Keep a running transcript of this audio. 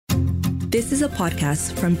This is a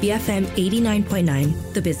podcast from BFM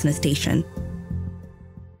 89.9, the business station.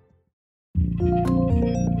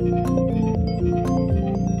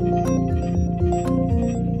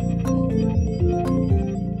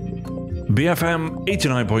 BFM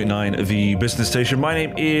 89.9, the business station. My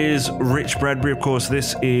name is Rich Bradbury. Of course,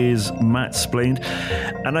 this is Matt Splained.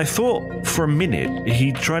 And I thought for a minute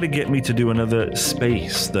he'd try to get me to do another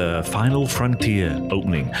Space, the Final Frontier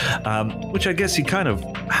opening, which I guess he kind of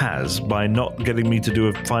has by not getting me to do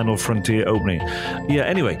a Final Frontier opening. Yeah,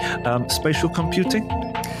 anyway, spatial computing?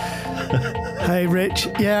 Hey, Rich.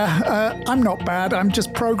 Yeah, I'm not bad. I'm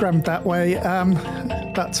just programmed that way.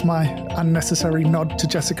 That's my unnecessary nod to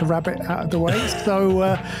Jessica Rabbit out of the way.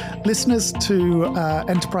 So listeners to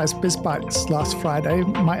Enterprise Biz Bites last Friday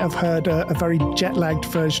might have heard a very jet-lagged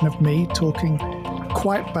version of me talking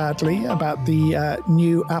quite badly about the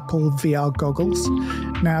new Apple VR goggles.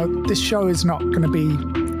 Now, this show is not going to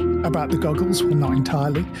be about the goggles, well, not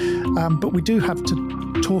entirely, but we do have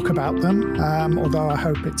to talk about them, although I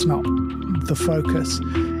hope it's not the focus.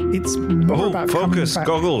 It's more about focus,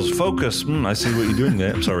 goggles, focus. I see what you're doing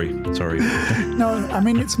there. I'm sorry. No, I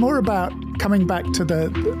mean, it's more about coming back to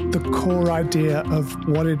the core idea of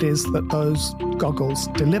what it is that those goggles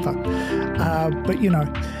deliver. But, you know,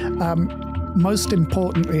 most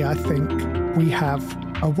importantly, I think we have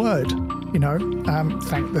a word, you know,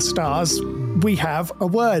 thank the stars. We have a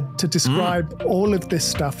word to describe all of this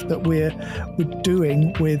stuff that we're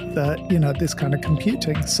doing with, you know, this kind of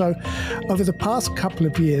computing. So over the past couple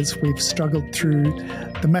of years, we've struggled through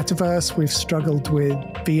the metaverse. We've struggled with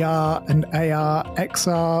VR and AR,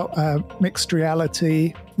 XR, mixed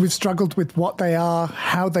reality. We've struggled with what they are,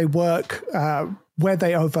 how they work, where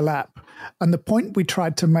they overlap. And the point we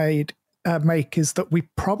tried to make is that we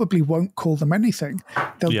probably won't call them anything.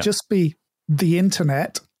 They'll just be the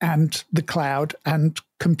internet and the cloud and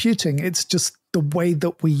computing. It's just the way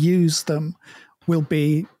that we use them will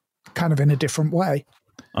be kind of in a different way.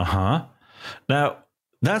 Now,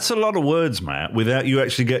 that's a lot of words, Matt, without you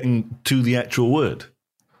actually getting to the actual word.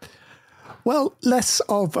 Well, less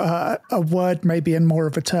of a word maybe and more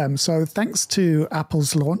of a term. So thanks to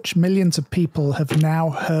Apple's launch, millions of people have now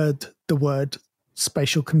heard the word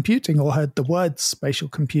spatial computing or heard the words spatial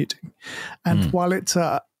computing. And while it's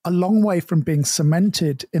a long way from being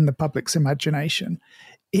cemented in the public's imagination,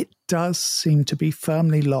 it does seem to be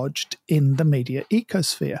firmly lodged in the media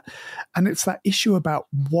ecosphere. And it's that issue about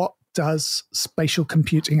what does spatial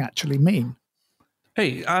computing actually mean?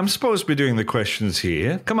 Hey, I'm supposed to be doing the questions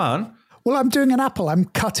here. Come on. Well, I'm doing an Apple. I'm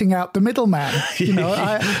cutting out the middleman. You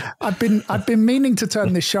know, I've been meaning to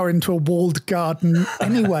turn this show into a walled garden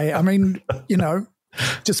anyway. I mean, you know,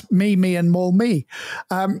 just me, and more me.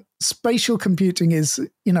 Spatial computing is,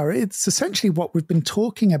 you know, it's essentially what we've been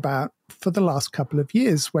talking about for the last couple of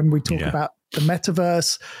years when we talk about the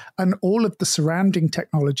metaverse and all of the surrounding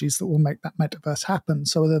technologies that will make that metaverse happen.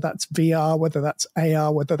 So whether that's VR, whether that's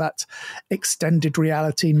AR, whether that's extended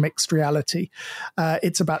reality, mixed reality,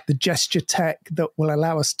 it's about the gesture tech that will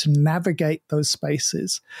allow us to navigate those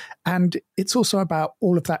spaces. And it's also about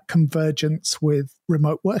all of that convergence with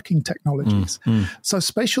remote working technologies. So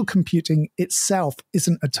spatial computing itself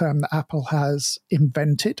isn't a term that Apple has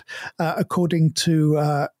invented. According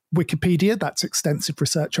to Wikipedia, that's extensive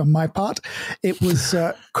research on my part. It was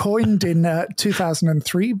coined in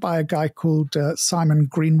 2003 by a guy called Simon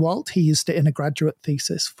Greenwald. He used it in a graduate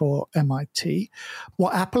thesis for MIT.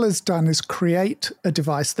 What Apple has done is create a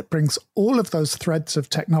device that brings all of those threads of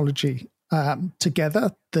technology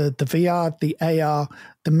together, the VR, the AR,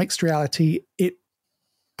 the mixed reality. It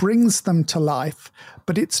brings them to life,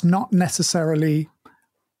 but it's not necessarily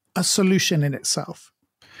a solution in itself.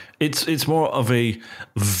 It's more of a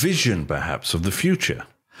vision, perhaps, of the future.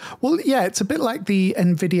 Well, yeah, it's a bit like the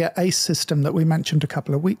NVIDIA ACE system that we mentioned a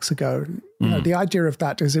couple of weeks ago. You know, the idea of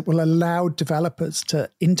that is it will allow developers to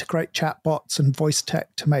integrate chatbots and voice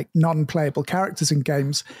tech to make non-playable characters in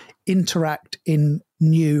games interact in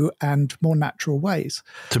new and more natural ways.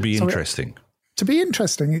 To be interesting. To be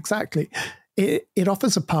interesting, exactly. It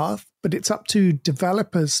offers a path, but it's up to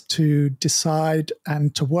developers to decide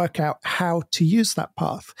and to work out how to use that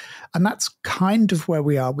path. And that's kind of where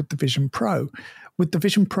we are with the Vision Pro. With the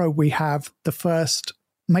Vision Pro, we have the first,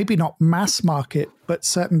 maybe not mass market, but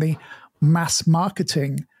certainly mass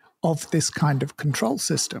marketing of this kind of control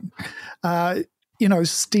system. You know,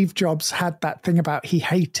 Steve Jobs had that thing about he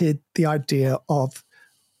hated the idea of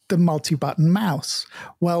the multi-button mouse.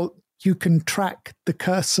 Well, you can track the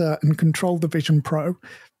cursor and control the Vision Pro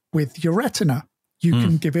with your retina. You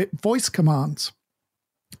can give it voice commands.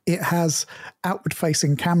 It has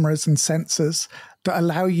outward-facing cameras and sensors that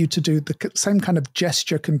allow you to do the same kind of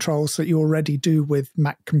gesture controls that you already do with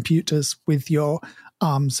Mac computers with your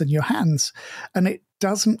arms and your hands. And it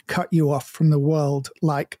doesn't cut you off from the world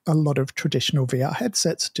like a lot of traditional VR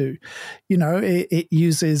headsets do. It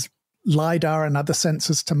uses LiDAR and other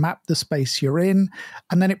sensors to map the space you're in,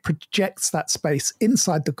 and then it projects that space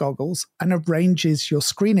inside the goggles and arranges your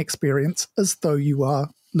screen experience as though you are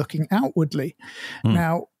looking outwardly.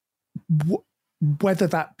 Now, whether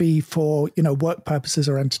that be for work purposes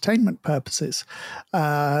or entertainment purposes,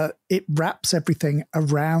 it wraps everything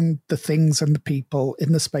around the things and the people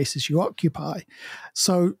in the spaces you occupy.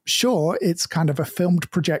 So sure, it's kind of a filmed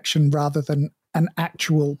projection rather than an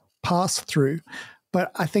actual pass-through, but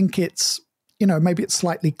I think it's, maybe it's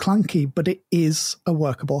slightly clunky, but it is a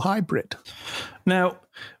workable hybrid. Now,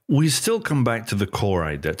 we still come back to the core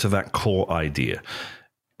idea, to that core idea.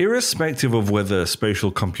 Irrespective of whether spatial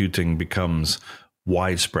computing becomes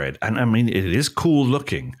widespread, and I mean, it is cool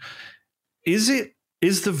looking, is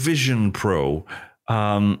the Vision Pro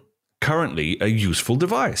currently a useful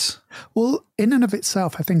device? Well, in and of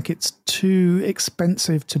itself, I think it's too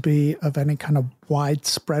expensive to be of any kind of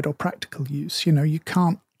widespread or practical use. You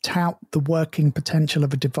can't tout the working potential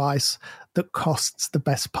of a device that costs the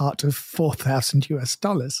best part of $4,000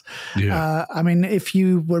 US. Yeah. I mean, if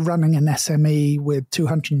you were running an SME with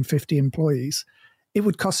 250 employees, it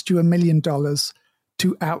would cost you $1 million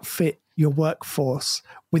to outfit your workforce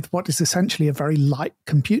with what is essentially a very light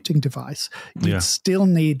computing device. You'd still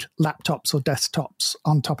need laptops or desktops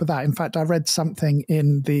on top of that. In fact, I read something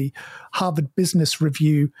in the Harvard Business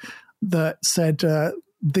Review that said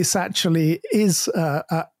this actually is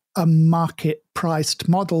a market-priced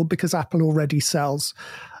model because Apple already sells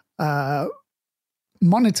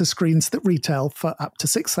monitor screens that retail for up to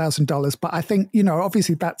 $6,000. But I think,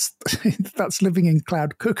 obviously that's living in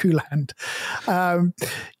cloud cuckoo land.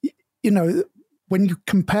 When you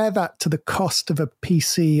compare that to the cost of a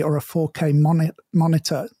PC or a 4K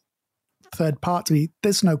monitor, third party,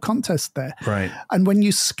 there's no contest there. Right. And when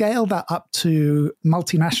you scale that up to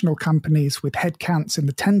multinational companies with headcounts in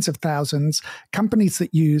the tens of thousands, companies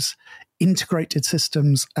that use integrated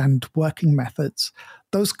systems and working methods,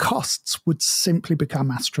 those costs would simply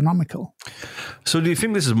become astronomical. So do you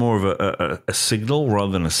think this is more of a signal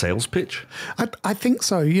rather than a sales pitch? I think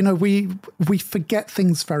so. We forget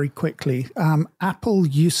things very quickly. Apple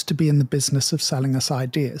used to be in the business of selling us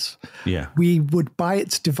ideas. Yeah. We would buy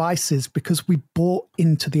its devices because we bought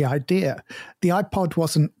into the idea. The iPod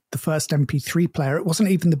wasn't the first MP3 player. It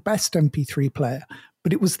wasn't even the best MP3 player,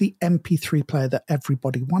 but it was the MP3 player that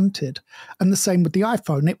everybody wanted. And the same with the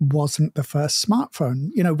iPhone. It wasn't the first smartphone.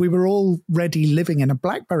 We were already living in a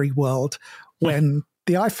BlackBerry world when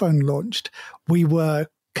the iPhone launched. We were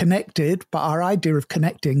connected, but our idea of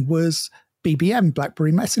connecting was BBM,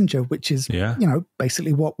 BlackBerry Messenger, which is,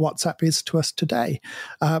 basically what WhatsApp is to us today.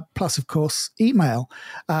 Plus, of course, email.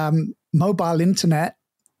 Mobile internet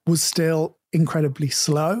was still incredibly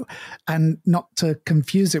slow, and not to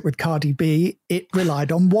confuse it with Cardi B, it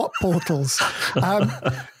relied on what portals.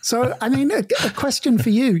 So, I mean, a question for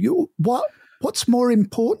you: what's more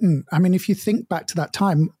important? I mean, if you think back to that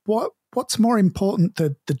time, what's more important,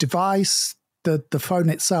 the device, the phone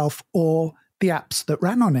itself, or the apps that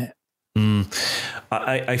ran on it?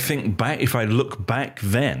 I think back, if I look back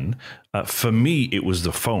then, for me, it was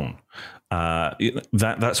the phone.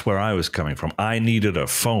 That's where I was coming from. I needed a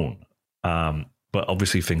phone. But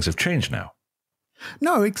obviously things have changed now.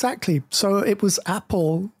 No, exactly. So it was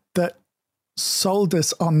Apple that sold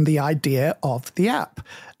us on the idea of the app.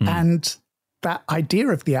 And that idea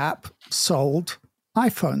of the app sold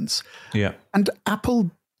iPhones. Yeah. And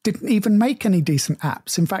Apple didn't even make any decent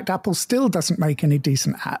apps. In fact, Apple still doesn't make any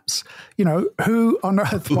decent apps. Who on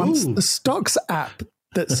earth wants the Stocks app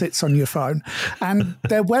that sits on your phone? And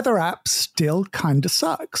their weather app still kind of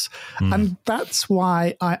sucks. And that's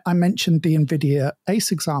why I mentioned the NVIDIA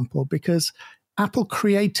Ace example, because Apple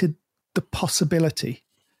created the possibility,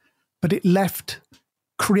 but it left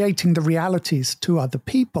creating the realities to other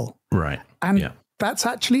people. Right. And that's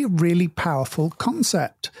actually a really powerful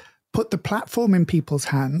concept. Put the platform in people's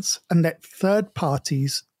hands and let third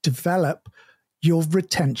parties develop your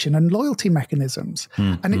retention and loyalty mechanisms.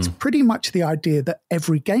 And it's pretty much the idea that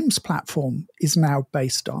every games platform is now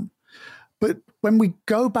based on. But when we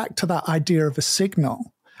go back to that idea of a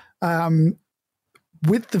signal,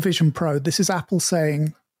 with the Vision Pro, this is Apple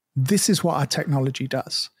saying, this is what our technology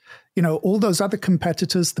does. All those other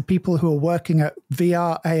competitors, the people who are working at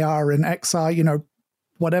VR, AR, and XR,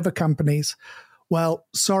 whatever companies, well,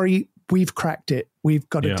 sorry, we've cracked it. We've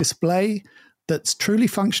got a display that's truly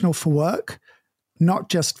functional for work, not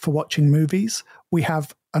just for watching movies. We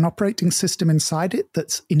have an operating system inside it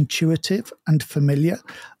that's intuitive and familiar,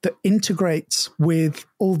 that integrates with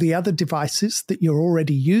all the other devices that you're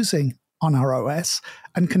already using on our OS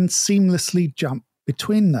and can seamlessly jump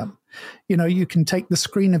between them. You know, you can take the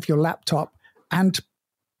screen of your laptop and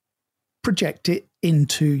project it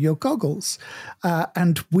into your goggles.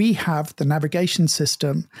 And we have the navigation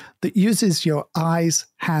system that uses your eyes,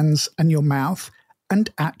 hands, and your mouth and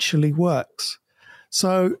actually works.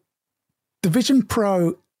 So the Vision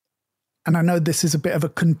Pro, and I know this is a bit of a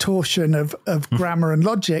contortion of grammar and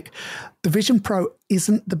logic, the Vision Pro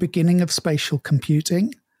isn't the beginning of spatial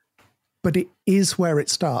computing, but it is where it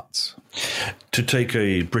starts. To take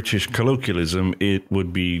a British colloquialism, it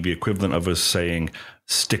would be the equivalent of us saying,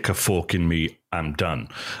 stick a fork in me, I'm done.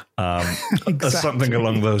 Exactly. Something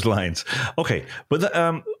along those lines. Okay, but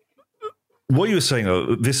what you were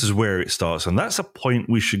saying, this is where it starts, and that's a point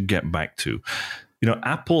we should get back to. You know,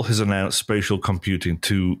 Apple has announced spatial computing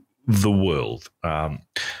to the world.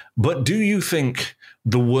 But do you think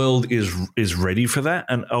the world is ready for that?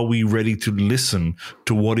 And are we ready to listen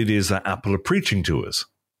to what it is that Apple are preaching to us?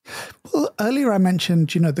 Well, earlier I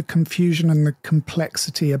mentioned, you know, the confusion and the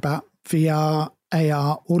complexity about VR,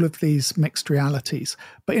 AR, all of these mixed realities.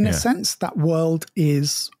 But in a sense, that world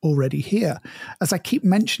is already here. As I keep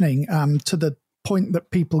mentioning, to the point that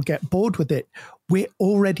people get bored with it, we're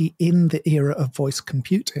already in the era of voice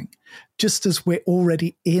computing, just as we're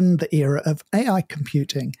already in the era of AI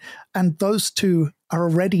computing. And those two are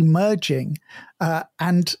already merging.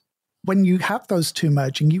 And when you have those two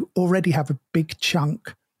merging, you already have a big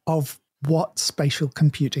chunk of what spatial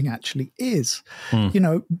computing actually is. You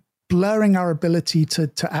know, blurring our ability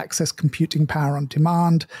to access computing power on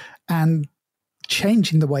demand and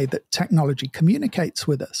changing the way that technology communicates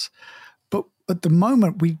with us. But at the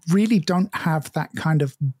moment, we really don't have that kind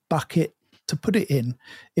of bucket to put it in.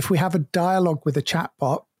 If we have a dialogue with a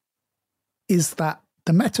chatbot, is that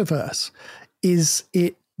the metaverse? Is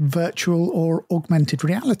it virtual or augmented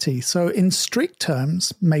reality? So in strict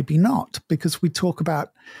terms, maybe not, because we talk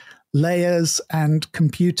about layers and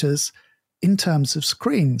computers in terms of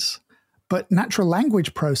screens. But natural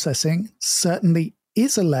language processing certainly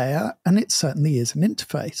is a layer, and it certainly is an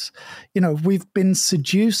interface. You know, we've been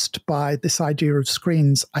seduced by this idea of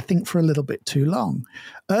screens, I think, for a little bit too long.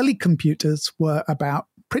 Early computers were about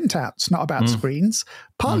printouts, not about screens,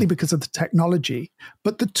 partly because of the technology,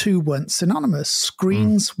 but the two weren't synonymous.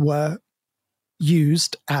 Screens were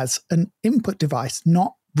used as an input device,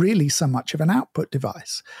 not really so much of an output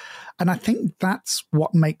device. And I think that's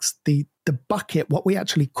what makes the bucket, what we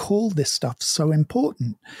actually call this stuff, so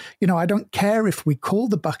important. You know, I don't care if we call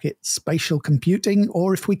the bucket spatial computing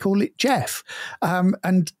or if we call it Jeff.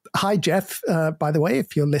 And hi, Jeff, by the way,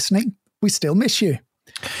 if you're listening, we still miss you.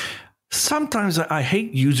 Sometimes I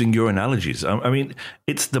hate using your analogies. I mean,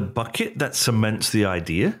 it's the bucket that cements the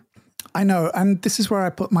idea. I know. And this is where I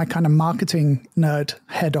put my kind of marketing nerd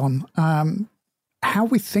head on. How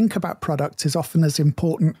we think about products is often as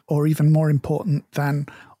important or even more important than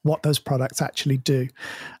what those products actually do.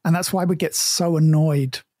 And that's why we get so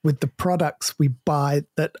annoyed with the products we buy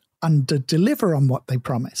that under-deliver on what they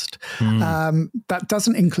promised. That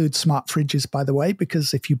doesn't include smart fridges, by the way,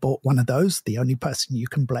 because if you bought one of those, the only person you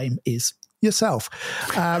can blame is yourself.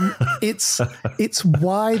 It's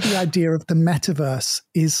why the idea of the metaverse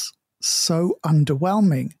is so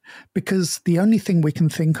underwhelming, because the only thing we can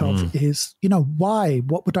think of is, you know, why?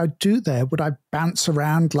 What would I do there? Would I bounce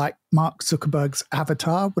around like Mark Zuckerberg's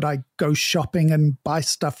avatar? Would I go shopping and buy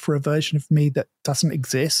stuff for a version of me that doesn't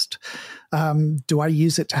exist? Do I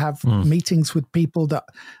use it to have meetings with people that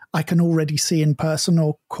I can already see in person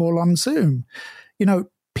or call on Zoom? You know,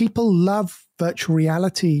 people love virtual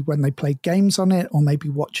reality when they play games on it or maybe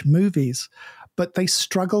watch movies, but they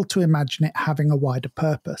struggle to imagine it having a wider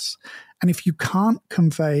purpose. And if you can't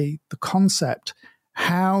convey the concept,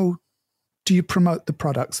 how do you promote the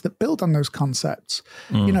products that build on those concepts?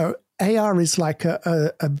 You know, AR is like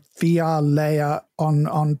a VR layer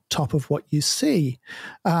on top of what you see.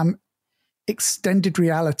 Extended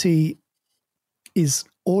reality is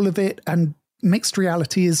all of it, and mixed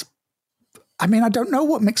reality is, I mean, I don't know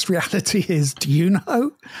what mixed reality is. Do you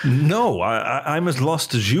know? No, I'm as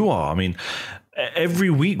lost as you are. I mean, every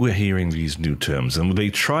week we're hearing these new terms, and they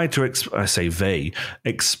try to,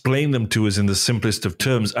 explain them to us in the simplest of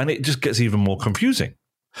terms, and it just gets even more confusing.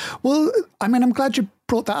 Well, I mean, I'm glad you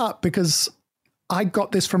brought that up, because I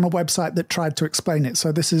got this from a website that tried to explain it.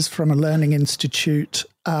 So this is from a learning institute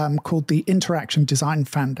called the Interaction Design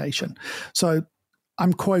Foundation. So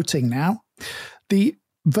I'm quoting now. The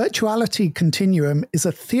virtuality continuum is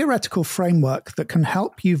a theoretical framework that can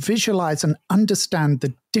help you visualize and understand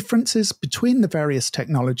the differences between the various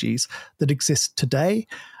technologies that exist today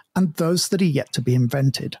and those that are yet to be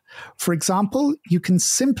invented. For example, you can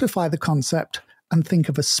simplify the concept and think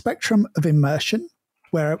of a spectrum of immersion,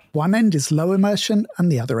 where one end is low immersion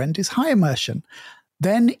and the other end is high immersion.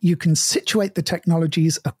 Then you can situate the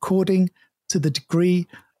technologies according to the degree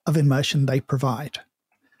of immersion they provide.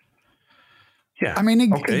 Yeah. I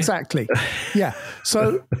mean, okay. Exactly. Yeah.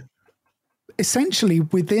 So essentially,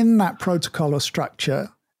 within that protocol or structure,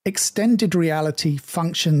 extended reality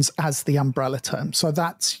functions as the umbrella term. So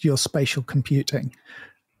that's your spatial computing.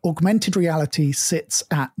 Augmented reality sits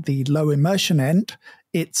at the low immersion end.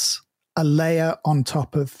 It's a layer on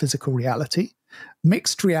top of physical reality.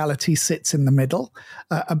 Mixed reality sits in the middle,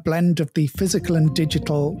 a blend of the physical and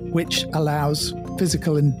digital, which allows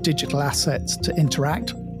physical and digital assets to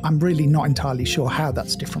interact. I'm really not entirely sure how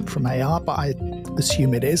that's different from AR, but I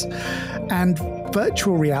assume it is. And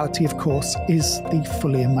virtual reality, of course, is the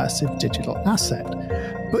fully immersive digital asset.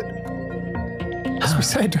 But as we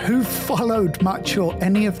said, who followed much or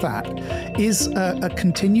any of that? Is a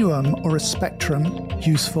continuum or a spectrum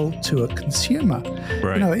useful to a consumer?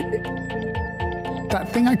 Right. That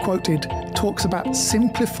thing I quoted talks about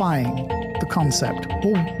simplifying the concept.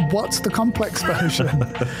 Well, what's the complex version?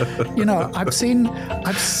 I've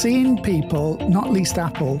seen people, not least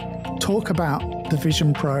Apple, talk about the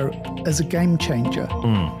Vision Pro as a game changer.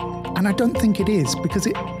 And I don't think it is, because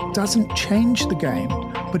it doesn't change the game,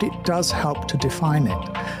 but it does help to define it.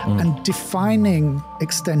 And defining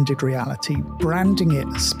extended reality, branding it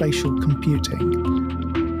as spatial computing,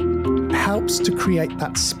 helps to create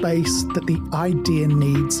that space that the idea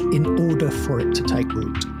needs in order for it to take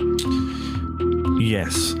root.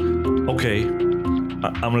 Yes. Okay.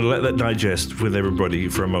 I'm going to let that digest with everybody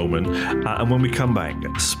for a moment. And when we come back,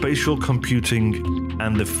 spatial computing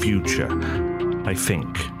and the future, I think.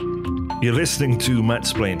 You're listening to Matt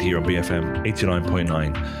Splained here on BFM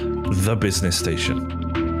 89.9, the business station.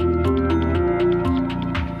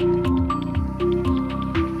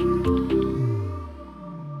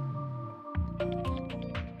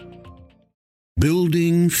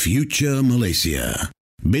 Building Future Malaysia.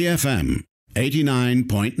 BFM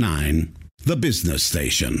 89.9, the business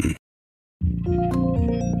station.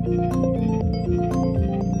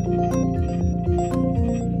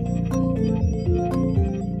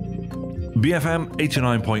 BFM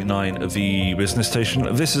 89.9, the business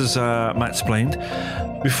station. This is Matt Splained.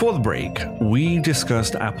 Before the break, we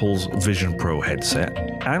discussed Apple's Vision Pro headset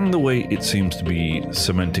and the way it seems to be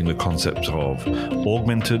cementing the concepts of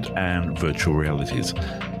augmented and virtual realities.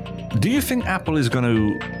 Do you think Apple is going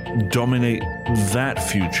to dominate that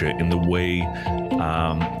future in the way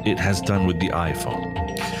it has done with the iPhone?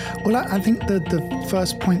 Well, I think the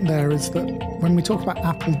first point there is that when we talk about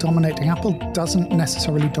Apple dominating, Apple doesn't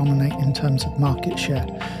necessarily dominate in terms of market share.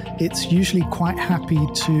 It's usually quite happy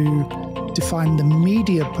to define the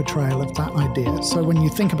media portrayal of that idea. So when you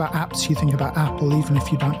think about apps, you think about Apple, even if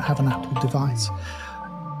you don't have an Apple device.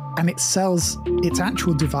 And it sells its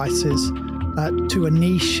actual devices to a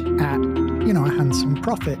niche at, a handsome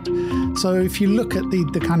profit. So if you look at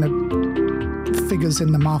the kind of figures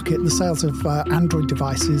in the market, the sales of Android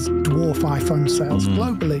devices dwarf iPhone sales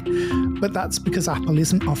globally. But that's because Apple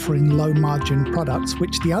isn't offering low-margin products,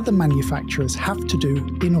 which the other manufacturers have to do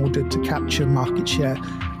in order to capture market share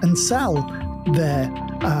and sell their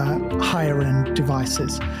higher-end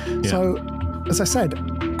devices. Yeah. So, as I said,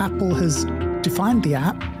 Apple has defined the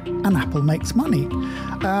app, and Apple makes money.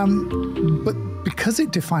 But because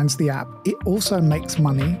it defines the app, it also makes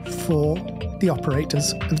money for the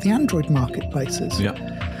operators of the Android marketplaces. Yeah.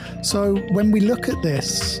 So when we look at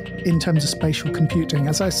this in terms of spatial computing,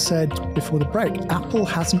 as I said before the break, Apple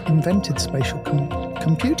hasn't invented spatial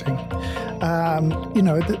computing.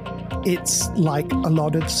 It's like a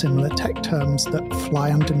lot of similar tech terms that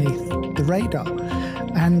fly underneath the radar.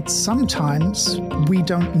 And sometimes we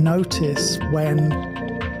don't notice when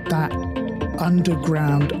that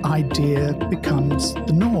underground idea becomes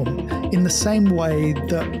the norm, in the same way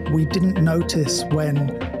that we didn't notice when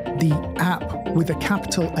the app with a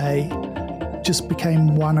capital A just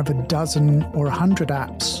became one of a dozen or 100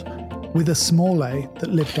 apps with a small a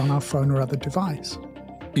that lived on our phone or other device.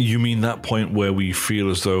 You mean that point where we feel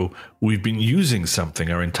as though we've been using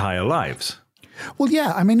something our entire lives? Well,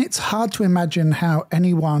 yeah. I mean, it's hard to imagine how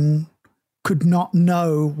anyone could not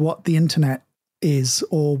know what the internet is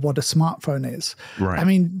or what a smartphone is. Right. I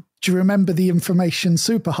mean, do you remember the information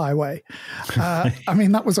superhighway? I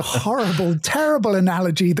mean, that was a horrible, terrible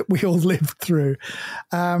analogy that we all lived through.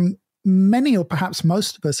 Many or perhaps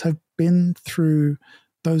most of us have been through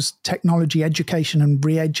those technology education and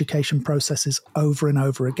re-education processes over and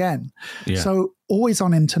over again. Yeah. So always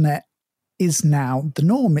on internet is now the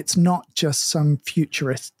norm. It's not just some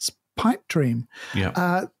futurist's pipe dream.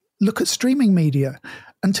 Yeah. Look at streaming media.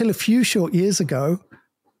 Until a few short years ago,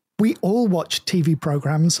 we all watched TV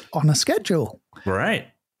programs on a schedule. Right.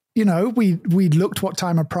 You know, we looked what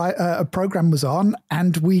time a program was on,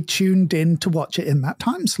 and we tuned in to watch it in that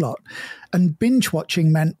time slot. And binge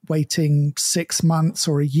watching meant waiting 6 months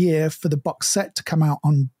or a year for the box set to come out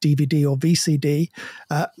on DVD or VCD.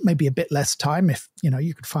 Maybe a bit less time if, you know,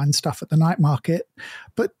 you could find stuff at the night market.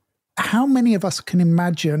 But how many of us can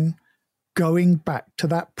imagine going back to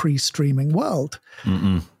that pre-streaming world?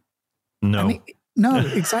 Mm-mm. No. No,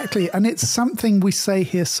 exactly. And it's something we say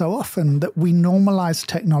here so often, that we normalize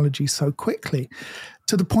technology so quickly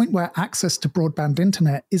to the point where access to broadband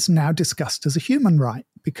internet is now discussed as a human right,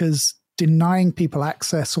 because denying people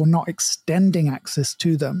access or not extending access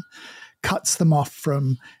to them cuts them off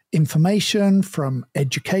from information, from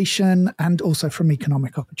education, and also from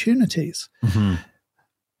economic opportunities. Mm-hmm.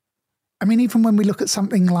 I mean, even when we look at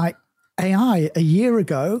something like AI a year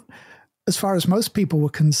ago, as far as most people were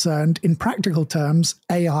concerned, in practical terms,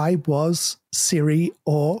 AI was Siri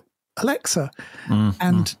or Alexa. Mm-hmm.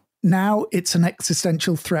 And now it's an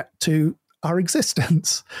existential threat to our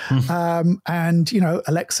existence. And, you know,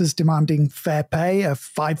 Alexa's demanding fair pay, a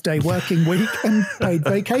 5-day working week, and paid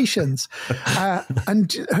vacations.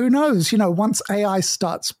 And who knows, you know, once AI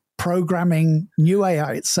starts programming new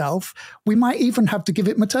AI itself, we might even have to give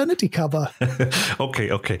it maternity cover.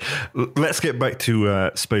 Okay. Let's get back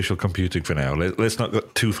to spatial computing for now. Let's not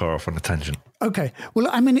get too far off on a tangent. Okay. Well,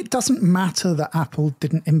 I mean, it doesn't matter that Apple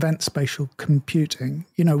didn't invent spatial computing.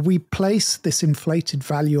 You know, we place this inflated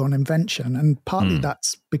value on invention, and partly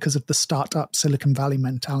that's because of the startup Silicon Valley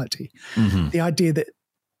mentality. Mm-hmm. The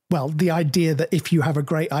idea that if you have a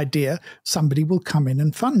great idea, somebody will come in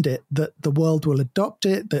and fund it, that the world will adopt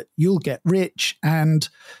it, that you'll get rich, and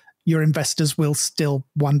your investors will still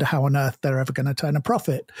wonder how on earth they're ever going to turn a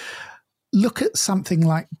profit. Look at something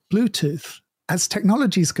like Bluetooth. As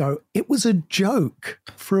technologies go, it was a joke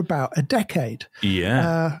for about a decade.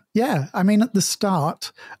 Yeah. I mean, at the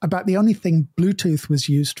start, about the only thing Bluetooth was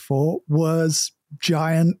used for was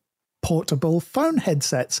giant portable phone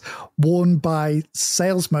headsets worn by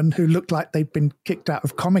salesmen who looked like they'd been kicked out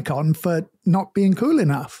of Comic-Con for not being cool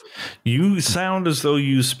enough. You sound as though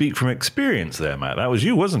you speak from experience there, Matt. That was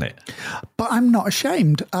you, wasn't it? But I'm not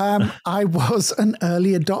ashamed. I was an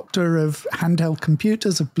early adopter of handheld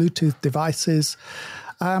computers, of Bluetooth devices.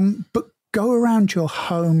 But go around your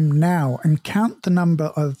home now and count the number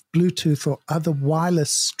of Bluetooth or other wireless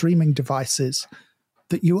streaming devices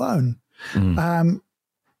that you own.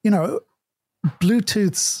 You know,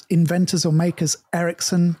 Bluetooth's inventors or makers,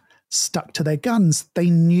 Ericsson, stuck to their guns. They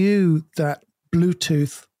knew that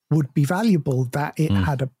Bluetooth would be valuable, that it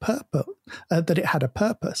had a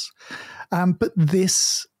purpose. But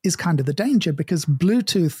this is kind of the danger, because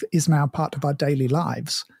Bluetooth is now part of our daily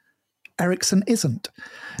lives. Ericsson isn't.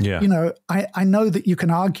 Yeah. You know, I know that you can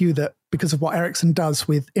argue that because of what Ericsson does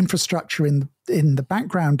with infrastructure in the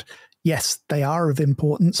background, yes, they are of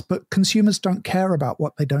importance, but consumers don't care about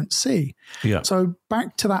what they don't see. Yeah. So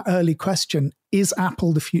back to that early question, is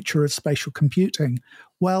Apple the future of spatial computing?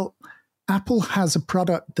 Well, Apple has a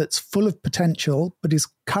product that's full of potential, but is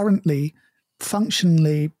currently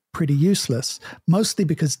functionally pretty useless, mostly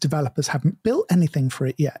because developers haven't built anything for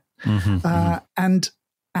it yet. And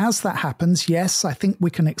as that happens, yes, I think we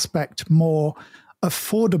can expect more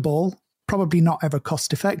affordable, probably not ever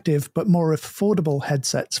cost-effective, but more affordable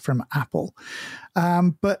headsets from Apple.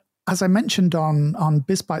 But as I mentioned on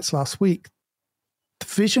BizBytes last week, the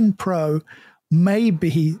Vision Pro may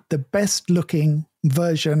be the best-looking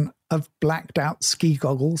version of blacked-out ski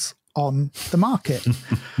goggles on the market.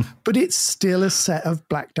 But it's still a set of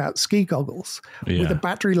blacked-out ski goggles with a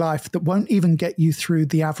battery life that won't even get you through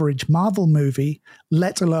the average Marvel movie,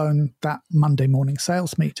 let alone that Monday morning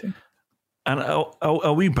sales meeting. And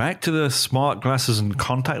are we back to the smart glasses and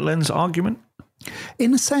contact lens argument?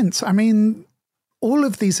 In a sense. I mean, all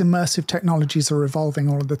of these immersive technologies are evolving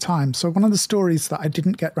all of the time. So one of the stories that I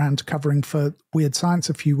didn't get around to covering for Weird Science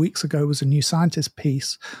a few weeks ago was a New Scientist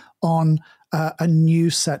piece on a new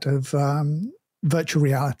set of virtual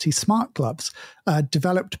reality smart gloves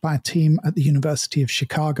developed by a team at the University of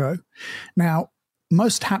Chicago. Now,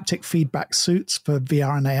 most haptic feedback suits for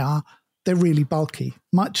VR and AR, they're really bulky,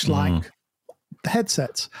 much like the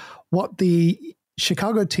headsets. What the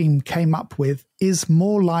Chicago team came up with is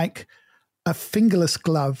more like a fingerless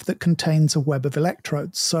glove that contains a web of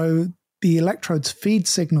electrodes. So the electrodes feed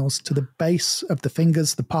signals to the base of the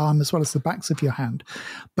fingers, the palm, as well as the backs of your hand.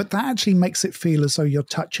 But that actually makes it feel as though you're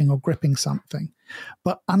touching or gripping something.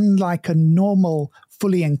 But unlike a normal,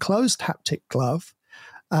 fully enclosed haptic glove,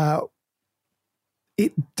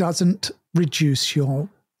 it doesn't reduce your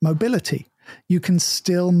mobility. You can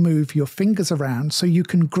still move your fingers around, so you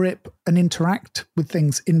can grip and interact with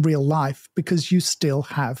things in real life because you still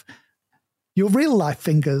have your real life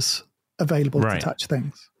fingers available to touch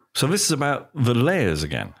things. So this is about the layers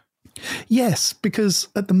again. Yes, because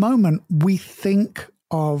at the moment we think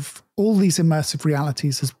of all these immersive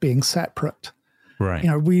realities as being separate. Right. You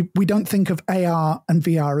know, we don't think of AR and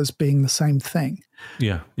VR as being the same thing.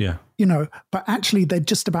 Yeah, yeah. You know, but actually they're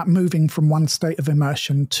just about moving from one state of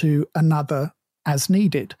immersion to another as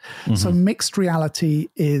needed. Mm-hmm. So mixed reality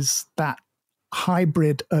is that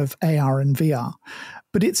hybrid of AR and VR.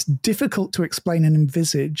 But it's difficult to explain and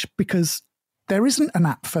envisage because there isn't an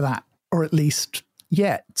app for that, or at least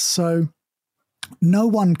yet. So no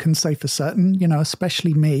one can say for certain, you know,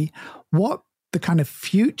 especially me, what the kind of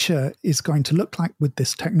future is going to look like with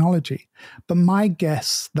this technology. But my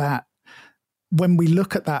guess that when we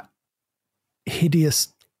look at that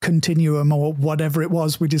hideous continuum or whatever it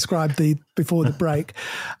was we described before the break,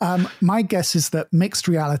 my guess is that mixed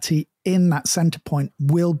reality in that center point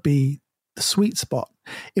will be the sweet spot,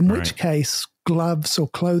 in which case gloves or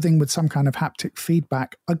clothing with some kind of haptic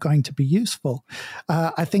feedback are going to be useful.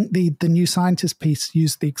 I think the New Scientist piece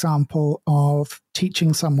used the example of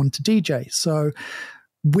teaching someone to DJ. So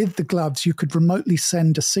with the gloves, you could remotely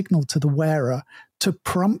send a signal to the wearer to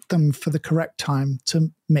prompt them for the correct time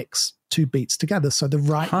to mix two beats together. So the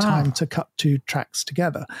right time to cut two tracks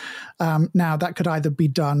together. Now, that could either be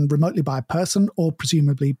done remotely by a person or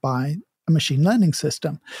presumably by a machine learning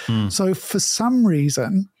system. So for some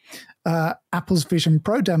reason, Apple's Vision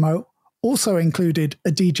Pro demo also included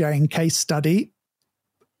a DJing case study.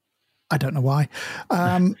 I don't know why.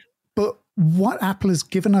 But what Apple has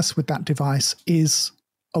given us with that device is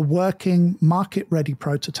a working, market-ready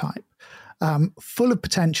prototype, full of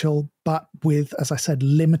potential, but with, as I said,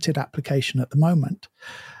 limited application at the moment.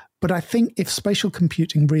 But I think if spatial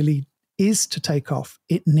computing really is to take off,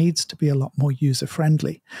 it needs to be a lot more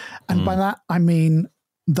user-friendly. And by that, I mean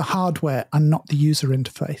the hardware and not the user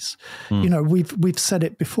interface. You know, we've said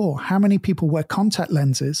it before. How many people wear contact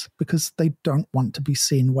lenses because they don't want to be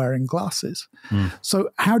seen wearing glasses? So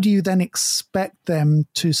how do you then expect them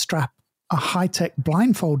to strap a high-tech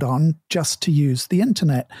blindfold on just to use the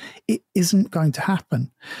internet? It isn't going to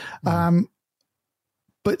happen.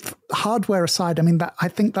 But hardware aside, I mean, I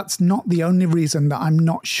think that's not the only reason that I'm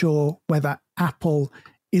not sure whether Apple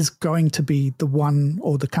is going to be the one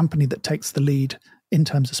or the company that takes the lead in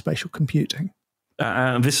terms of spatial computing.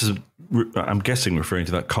 This is, I'm guessing, referring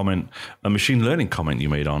to that comment, a machine learning comment you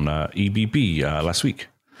made on EBB last week.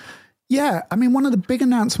 Yeah, I mean, one of the big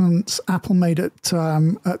announcements Apple made at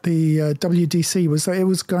the WDC was that it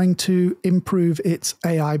was going to improve its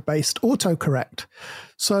AI-based autocorrect.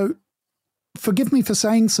 So forgive me for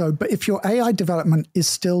saying so, but if your AI development is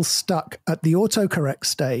still stuck at the autocorrect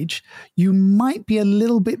stage, you might be a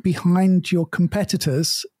little bit behind your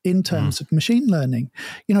competitors in terms of machine learning.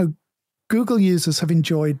 You know, Google users have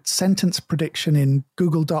enjoyed sentence prediction in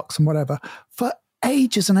Google Docs and whatever for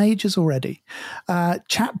ages and ages already.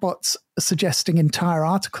 Chatbots are suggesting entire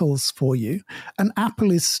articles for you, and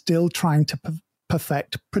Apple is still trying to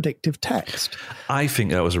perfect predictive text. I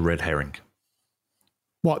think that was a red herring.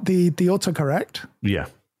 What, the autocorrect? Yeah.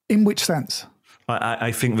 In which sense?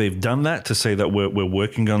 I think they've done that to say that we're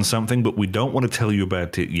working on something, but we don't want to tell you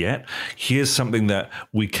about it yet. Here's something that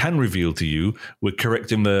we can reveal to you. We're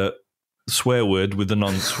correcting the swear word with the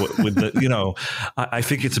non-swear, with the, you know, I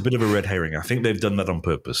think it's a bit of a red herring. I think they've done that on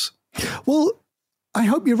purpose. Well, I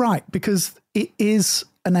hope you're right, because it is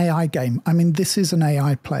an AI game. I mean, this is an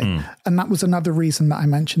AI play. And that was another reason that I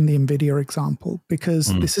mentioned the NVIDIA example,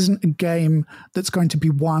 because this isn't a game that's going to be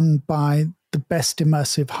won by the best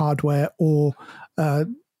immersive hardware or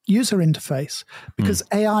user interface, because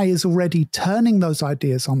AI is already turning those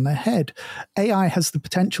ideas on their head. AI has the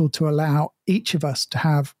potential to allow each of us to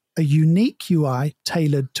have a unique UI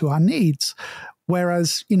tailored to our needs.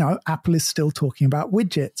 Whereas, you know, Apple is still talking about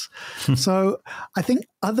widgets. So I think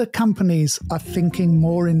other companies are thinking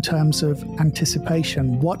more in terms of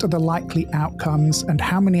anticipation. What are the likely outcomes and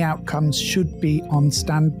how many outcomes should be on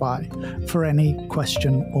standby for any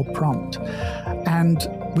question or prompt? And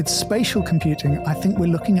with spatial computing, I think we're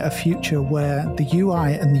looking at a future where the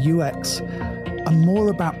UI and the UX are more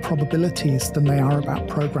about probabilities than they are about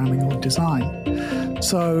programming or design.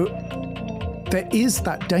 So there is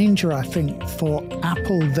that danger, I think, for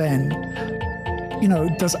Apple then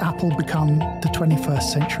does Apple become the 21st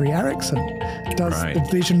century Ericsson? Does the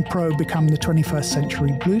Vision Pro become the 21st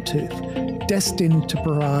century Bluetooth, destined to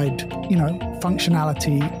provide,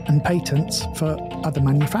 functionality and patents for other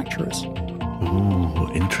manufacturers? Ooh,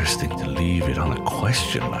 interesting to leave it on a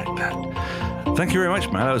question like that. Thank you very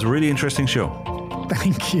much, Matt. That was a really interesting show.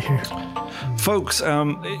 Thank you. Folks,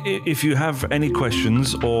 if you have any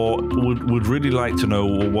questions or would really like to know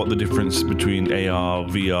what the difference between AR,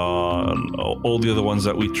 VR, and all the other ones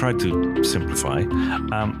that we tried to simplify,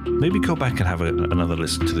 maybe go back and have another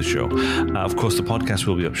listen to the show. Of course, the podcast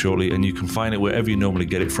will be up shortly, and you can find it wherever you normally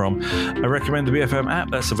get it from. I recommend the BFM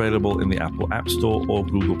app that's available in the Apple App Store or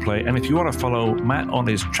Google Play. And if you want to follow Matt on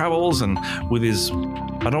his travels and with his,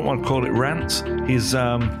 I don't want to call it rants, his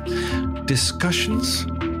discussions,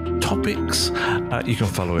 topics, you can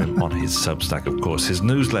follow him on his Substack, of course. His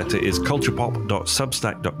newsletter is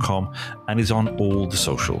culturepop.substack.com and is on all the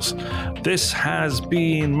socials. This has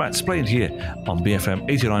been Matt Splained here on BFM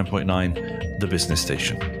 89.9, the business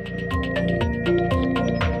station.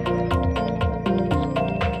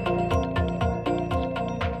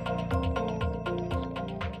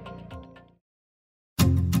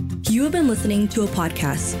 You have been listening to a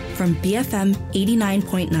podcast from BFM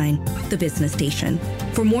 89.9, the business station.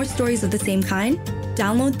 For more stories of the same kind,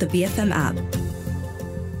 download the BFM app.